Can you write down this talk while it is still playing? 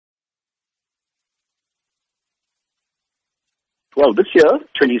Well, this year,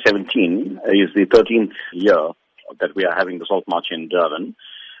 2017, is the 13th year that we are having the Salt March in Durban.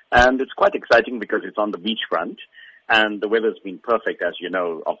 And it's quite exciting because it's on the beachfront and the weather's been perfect, as you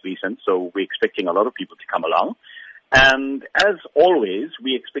know, of recent. So we're expecting a lot of people to come along. And as always,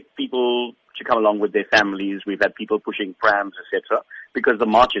 we expect people to come along with their families. We've had people pushing prams, etc., because the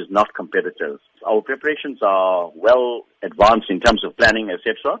march is not competitive. Our preparations are well advanced in terms of planning,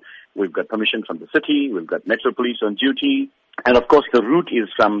 etc. We've got permission from the city. We've got Metro Police on duty. And of course, the route is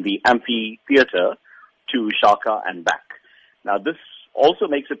from the amphitheater to Shaka and back. Now, this also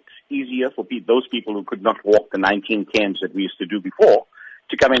makes it easier for those people who could not walk the 19 kms that we used to do before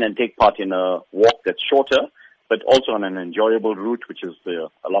to come in and take part in a walk that's shorter, but also on an enjoyable route, which is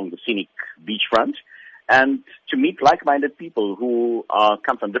along the scenic beachfront, and to meet like-minded people who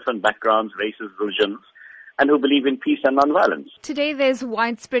come from different backgrounds, races, religions, and who believe in peace and nonviolence. Today there's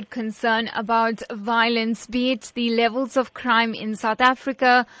widespread concern about violence, be it the levels of crime in South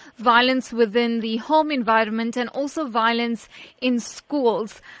Africa, violence within the home environment, and also violence in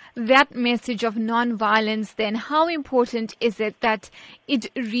schools. That message of non-violence, then, how important is it that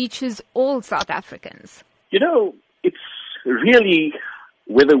it reaches all South Africans? You know, it's really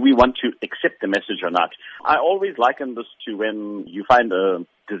whether we want to accept the message or not. I always liken this to when you find a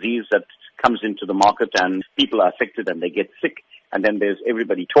disease that comes into the market and people are affected and they get sick, and then there's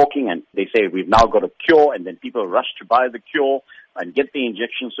everybody talking and they say we've now got a cure, and then people rush to buy the cure and get the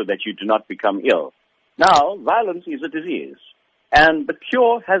injection so that you do not become ill. Now, violence is a disease, and the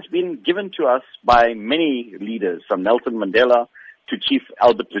cure has been given to us by many leaders, from Nelson Mandela to Chief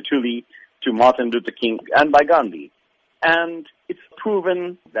Albert Luthuli to Martin Luther King and by Gandhi. And it's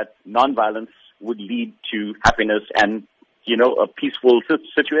proven that nonviolence would lead to happiness and, a peaceful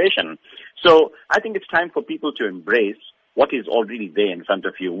situation. So I think it's time for people to embrace what is already there in front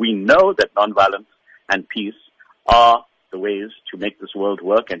of you. We know that nonviolence and peace are the ways to make this world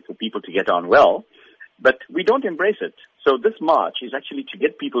work and for people to get on well, but we don't embrace it. So this march is actually to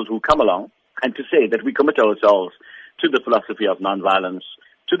get people who come along and to say that we commit ourselves to the philosophy of nonviolence,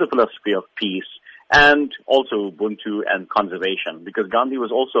 to the philosophy of peace, and also Ubuntu and conservation, because Gandhi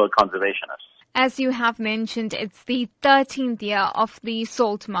was also a conservationist. As you have mentioned, it's the 13th year of the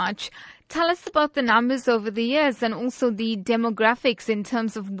Salt March. Tell us about the numbers over the years and also the demographics in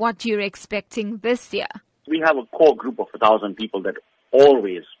terms of what you're expecting this year. We have a core group of 1,000 people that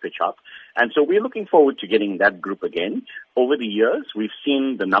always pitch up, and so we're looking forward to getting that group again. Over the years, we've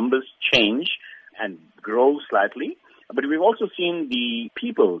seen the numbers change and grow slightly, but we've also seen the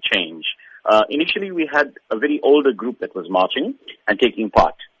people change. Initially, we had a very older group that was marching and taking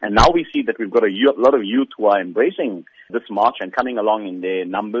part. And now we see that we've got a lot of youth who are embracing this march and coming along in their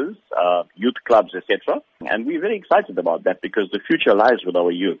numbers, youth clubs, etc. And we're very excited about that because the future lies with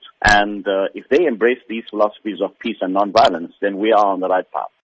our youth. And if they embrace these philosophies of peace and nonviolence, then we are on the right path.